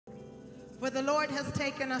For the Lord has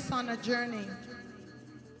taken us on a journey.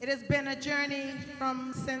 It has been a journey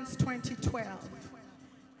since 2012.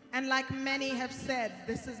 And like many have said,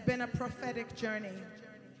 this has been a prophetic journey.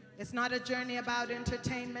 It's not a journey about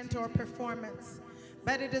entertainment or performance,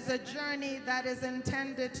 but it is a journey that is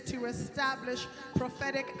intended to establish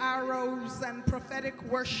prophetic arrows and prophetic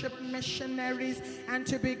worship missionaries, and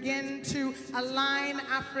to begin to align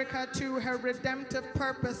Africa to her redemptive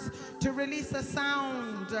purpose, to release a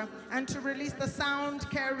sound, and to release the sound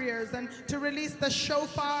carriers, and to release the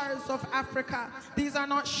shofars of Africa. These are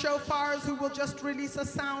not shofars who will just release a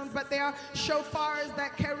sound, but they are shofars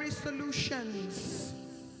that carry solutions.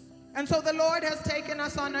 And so the Lord has taken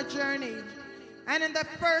us on a journey. And in the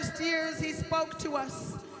first years, he spoke to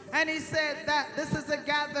us. And he said that this is a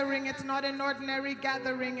gathering. It's not an ordinary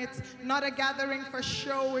gathering. It's not a gathering for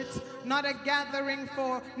show. It's not a gathering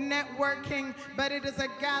for networking. But it is a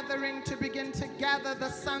gathering to begin to gather the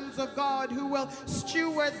sons of God who will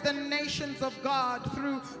steward the nations of God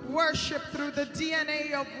through worship, through the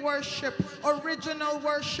DNA of worship, original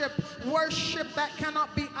worship, worship that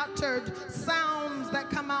cannot be uttered, sounds that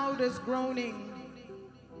come out as groaning.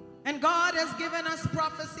 And God has given us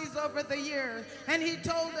prophecies over the year. And he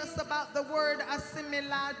told us about the word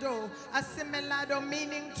assimilado. Assimilado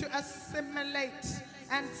meaning to assimilate.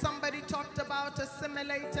 And somebody talked about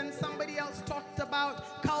assimilate, and somebody else talked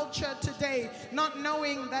about culture today, not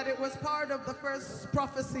knowing that it was part of the first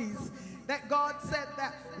prophecies. That God said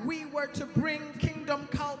that we were to bring kingdom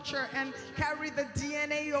culture and carry the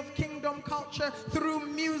DNA of kingdom culture through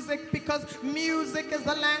music, because music is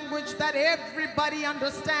the language that everybody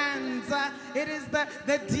understands. It is the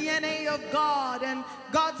DNA of God, and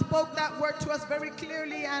God spoke that word to us very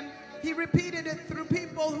clearly, and he repeated it through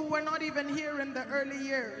people who were not even here in the early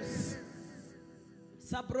years.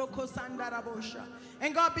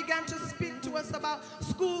 And God began to speak to us about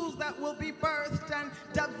schools that will be birthed, and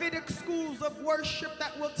Davidic schools of worship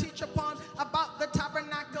that will teach about the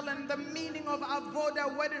tabernacle and the meaning of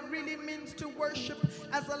avoda, what it really means to worship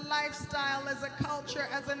as a lifestyle, as a culture,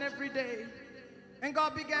 as an everyday. And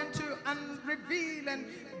God began to reveal and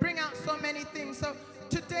bring out so many things. So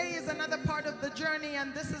today is another part of the journey,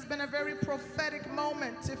 and this has been a very prophetic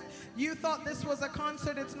moment. If you thought this was a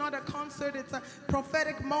concert, it's not a concert. It's a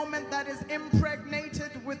prophetic moment that is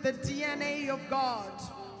impregnated with the DNA of God.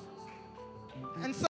 And so